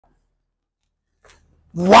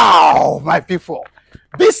Wow, my people,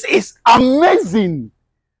 this is amazing.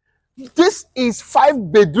 This is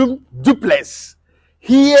 5-bedroom duplex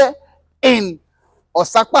here in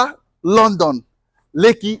Osapa, London,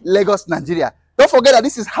 Lekki, Lagos, Nigeria. Don't forget that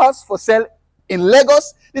this is house for sale in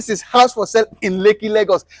Lagos. This is house for sale in Lekki,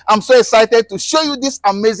 Lagos. I'm so excited to show you this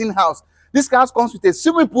amazing house. This house comes with a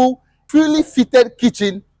swimming pool, fully fitted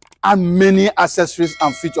kitchen, and many accessories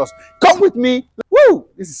and features. Come with me. Woo!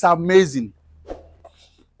 This is amazing.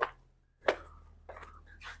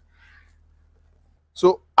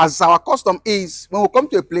 So, as our custom is, when we come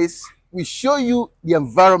to a place, we show you the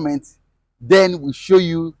environment, then we show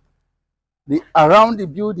you the around the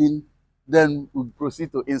building, then we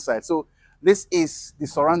proceed to inside. So, this is the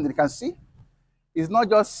surrounding. You can see it's not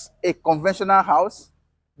just a conventional house.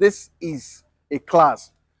 This is a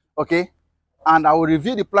class, okay? And I will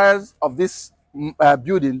review the plans of this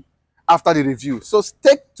building after the review. So,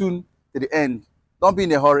 stay tuned to the end. Don't be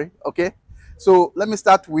in a hurry, okay? So, let me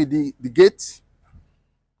start with the gate.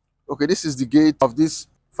 Okay, this is the gate of this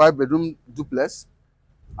 5-bedroom duplex,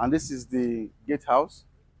 and this is the gatehouse.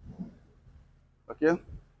 Okay,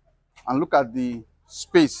 and look at the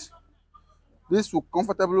space. This will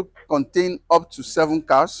comfortably contain up to 7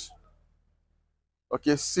 cars.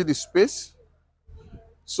 Okay, see the space,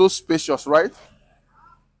 so spacious, right?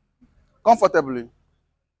 Comfortably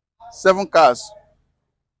 7 cars.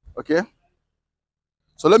 Okay,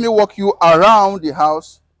 so let me walk you around the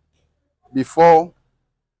house before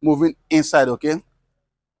moving inside. Okay,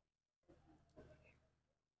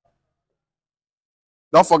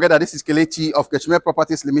 don't forget that this is Kelechi of Keshmer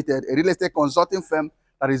Properties Limited, a real estate consulting firm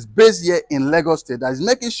that is based here in Lagos State, that is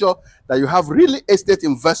making sure that you have real estate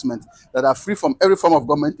investment that are free from every form of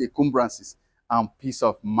government encumbrances and peace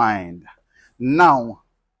of mind. Now,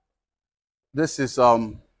 this is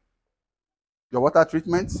your water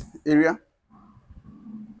treatment area.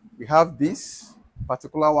 We have this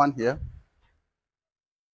particular one here.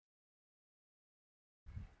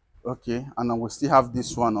 Okay, and then we still have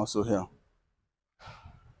this one also here.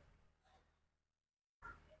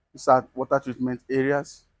 These are water treatment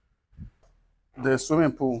areas. The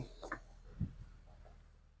swimming pool.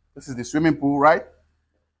 This is the swimming pool, right?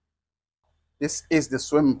 This is the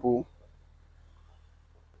swimming pool.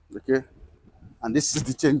 Okay, and this is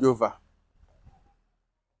the changeover.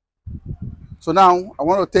 So now I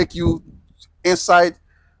want to take you inside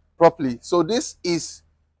properly. So this is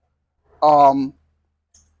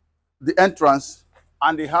the entrance,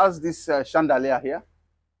 and it has this chandelier here,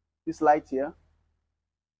 this light here.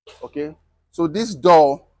 Okay, so this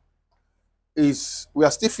door is, we are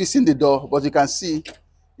still fixing the door, but you can see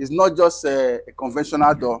it's not just a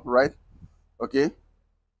conventional door, right? Okay,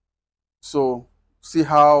 so see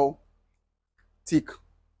how thick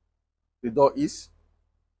the door is.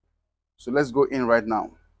 So let's go in right now.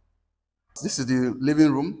 This is the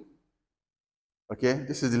living room. Okay,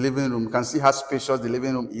 this is the living room. You can see how spacious the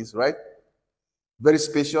living room is, right? Very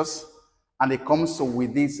spacious, and it comes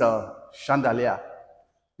with this chandelier.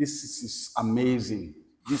 This is amazing.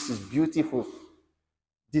 This is beautiful.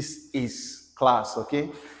 This is class, okay?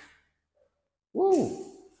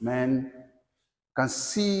 Woo, man. You can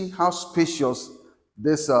see how spacious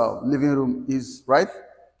this living room is, right?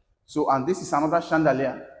 So, and this is another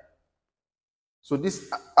chandelier. So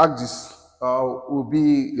this axis will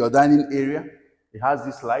be your dining area. It has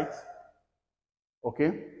this light,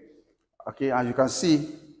 okay? Okay, and you can see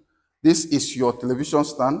this is your television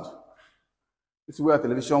stand. This is where a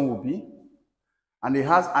television will be. And it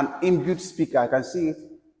has an inbuilt speaker. I can see it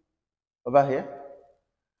over here.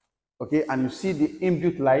 Okay, and you see the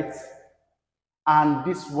inbuilt lights and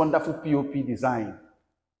this wonderful POP design.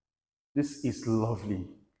 This is lovely.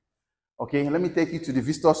 Okay, let me take you to the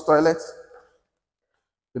visitor's toilet.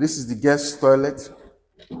 So this is the guest toilet.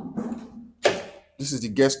 This is the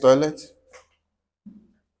guest toilet.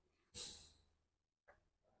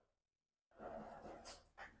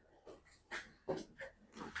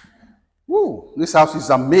 Woo, this house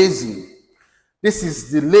is amazing. This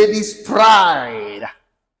is the lady's pride.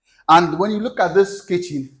 And when you look at this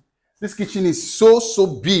kitchen is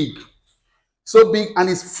so big. So big,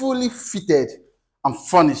 and it's fully fitted and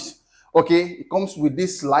furnished. Okay, it comes with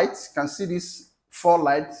this light. You can see these 4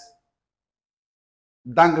 lights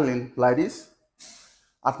dangling like this.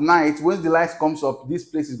 At night, when the light comes up, this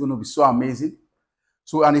place is going to be so amazing.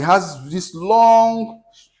 So, and it has this long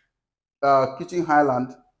kitchen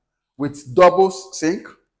island with double sink.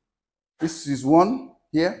 This is one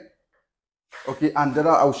here. Okay, and then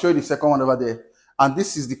I'll show you the second one over there. And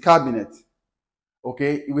this is the cabinet.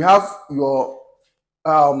 Okay, we have your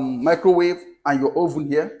microwave and your oven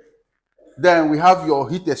here. Then we have your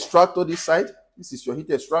heat extractor this side. This is your heat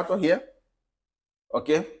extractor here.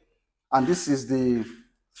 Okay. And this is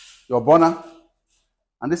your burner.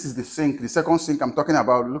 And this is the sink, the second sink I'm talking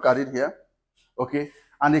about. Look at it here. Okay.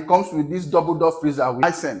 And it comes with this double door freezer with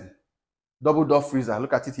Dyson. Double door freezer.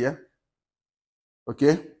 Look at it here.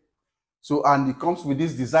 Okay. So, and it comes with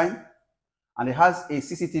this design. And it has a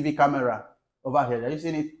CCTV camera over here. Are you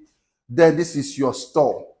seeing it? Then this is your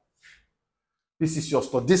store. This is your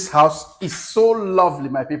store. This house is so lovely,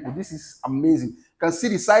 my people. This is amazing. You can see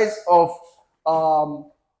the size of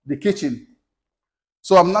the kitchen.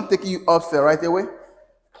 So I'm not taking you upstairs right away.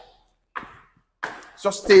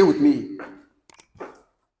 Just stay with me.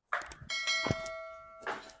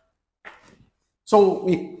 So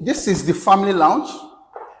this is the family lounge.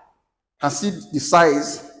 You can see the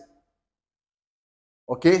size.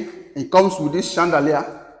 Okay, it comes with this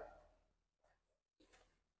chandelier.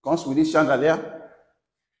 Comes with this chandelier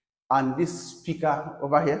and this speaker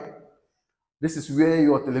over here. This is where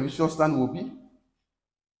your television stand will be.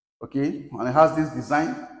 Okay, and it has this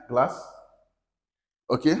design glass.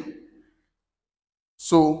 Okay,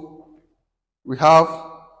 so we have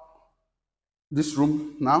this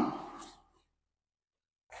room now.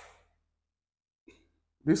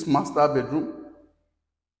 This master bedroom.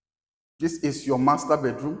 This is your master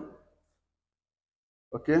bedroom.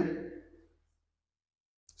 Okay.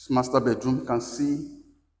 This master bedroom, you can see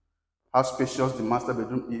how spacious the master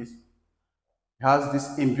bedroom is. It has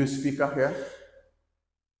this inbuilt speaker here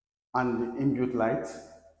and the inbuilt light.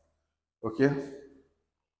 Okay.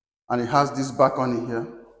 And it has this balcony here.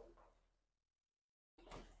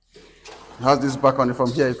 It has this balcony.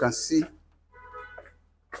 From here you can see,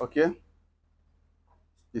 okay,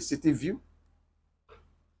 the city view.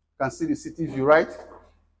 You can see the city view, right?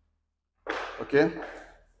 Okay.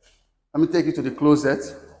 Let me take you to the closet.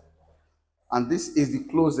 And this is the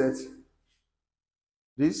closet.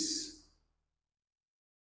 This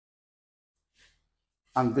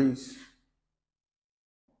and this.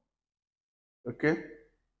 Okay.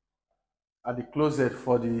 At the closet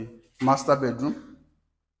for the master bedroom.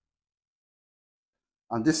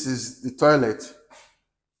 And this is the toilet.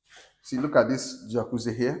 See, look at this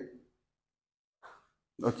jacuzzi here.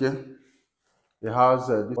 Okay. It has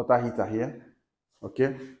the water heater here.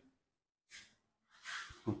 Okay.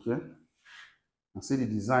 Okay. And see the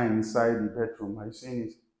design inside the bedroom. Are you seeing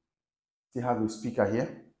it? They have a speaker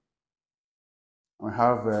here. We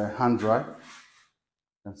have a hand dryer.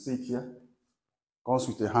 You can see it here. Comes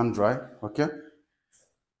with a hand dryer. Okay.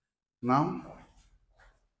 Now,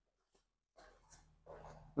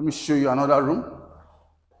 let me show you another room.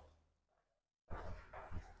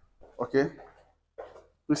 Okay.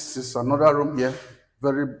 This is another room here.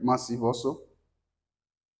 Very massive also.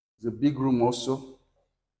 It's a big room also.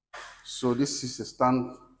 So this is a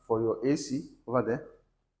stand for your AC over there.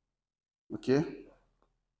 Okay.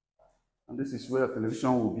 And this is where your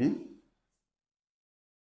television will be.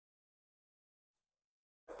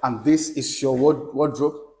 And this is your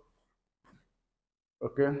wardrobe.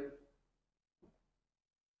 Okay.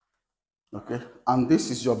 Okay. And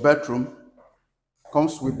this is your bedroom.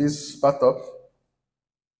 Comes with this bathtub.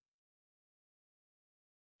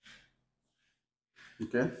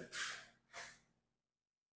 Okay.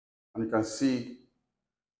 And you can see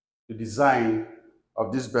the design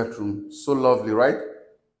of this bedroom. So lovely, right?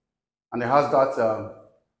 And it has that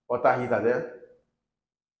water heater there.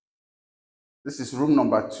 This is room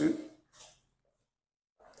number 2.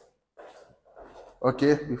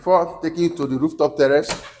 Okay, before taking you to the rooftop terrace,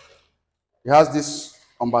 it has this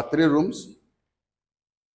number 3 rooms.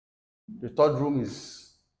 The third room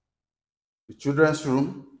is the children's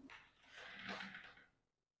room.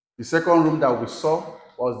 The second room that we saw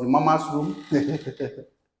was the mama's room.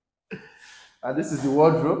 And this is the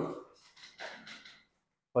wardrobe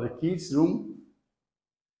for the kids' room.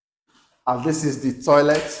 And this is the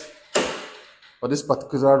toilet for this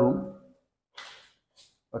particular room.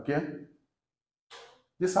 Okay.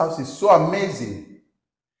 This house is so amazing.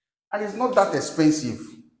 And it's not that expensive.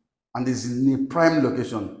 And it's in a prime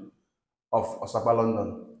location of Osapa,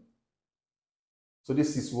 London. So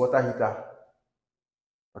this is water heater.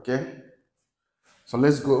 Okay. So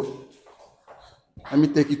let's go. Let me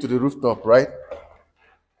take you to the rooftop, right?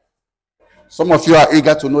 Some of you are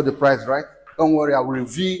eager to know the price, right? Don't worry, I will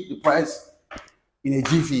reveal the price in a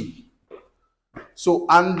jiffy. So,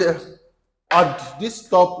 and at this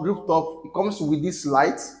top rooftop, it comes with this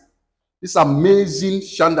light, this amazing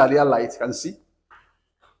chandelier light. Can you see?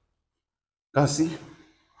 Can you see?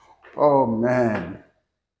 Oh man.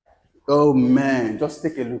 Oh man. Just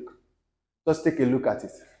take a look. Just take a look at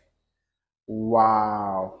it.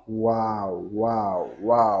 Wow. Wow. Wow.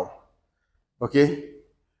 Wow. Okay.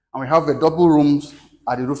 And we have a double rooms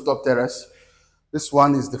at the rooftop terrace. This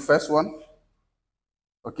one is the first one.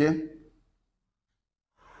 Okay.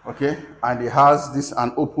 Okay. And it has this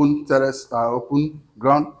an open terrace, open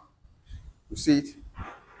ground. You see it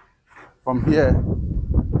from here.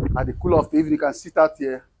 At the cool of the evening, you can sit out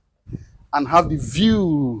here and have the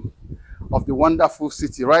view of the wonderful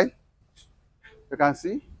city, right? You can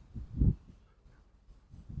see.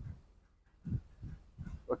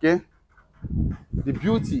 Okay. The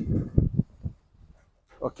beauty.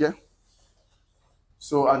 Okay.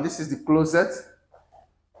 So, and this is the closet.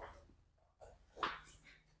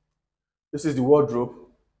 This is the wardrobe.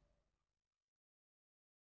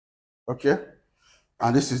 Okay.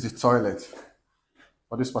 And this is the toilet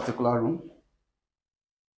for this particular room.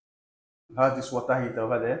 You have this water heater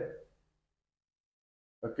over there.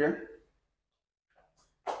 Okay.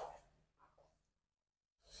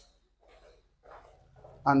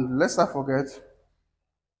 And let's not forget,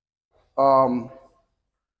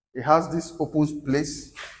 it has this open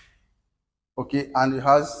place. Okay, and it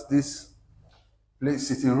has this place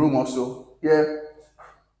sitting room also. Here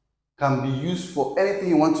can be used for anything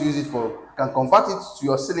you want to use it for. You can convert it to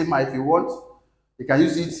your cinema if you want. You can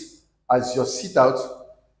use it as your sit out.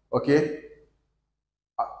 Okay.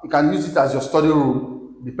 You can use it as your study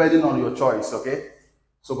room, depending on your choice. Okay.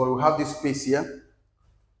 So, but we have this space here.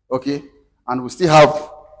 Okay, and we still have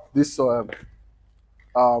this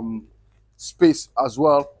space as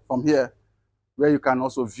well from here, where you can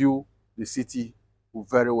also view the city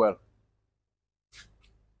very well.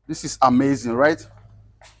 This is amazing, right?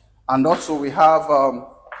 And also we have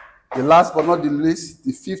the last but not the least,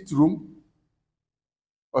 the fifth room.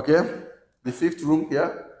 Okay, the fifth room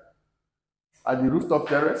here at the rooftop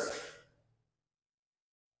terrace.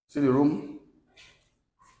 See the room.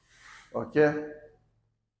 Okay,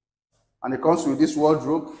 and it comes with this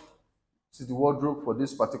wardrobe. This is the wardrobe for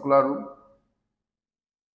this particular room.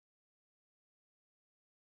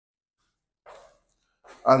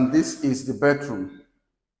 And this is the bedroom.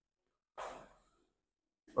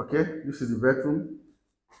 Okay, this is the bedroom.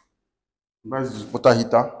 This is water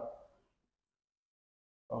heater.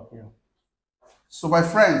 Okay. So my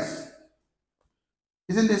friends,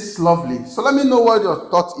 isn't this lovely? So let me know what your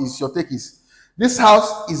thought is, your take is. This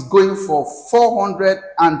house is going for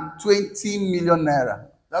 420 million naira.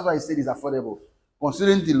 That's why I said it's affordable,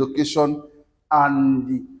 considering the location and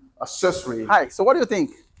the accessory. Hi, so what do you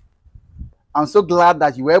think? I'm so glad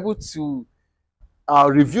that you were able to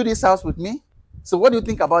review this house with me. So what do you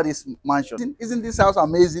think about this mansion? Isn't this house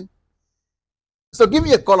amazing? So give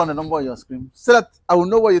me a call on the number on your screen so that I will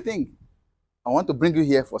know what you think. I want to bring you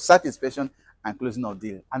here for site inspection and closing of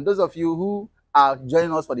deal. And those of you who are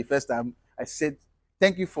joining us for the first time, I said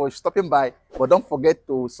thank you for stopping by, but don't forget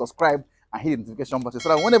to subscribe and hit the notification button so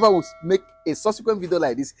that whenever we make a subsequent video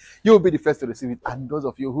like this, you will be the first to receive it. And those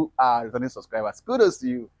of you who are returning subscribers, kudos to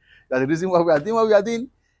you. That's the reason why we are doing what we are doing.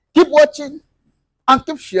 Keep watching and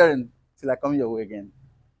keep sharing till I come your way again.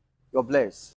 You're blessed.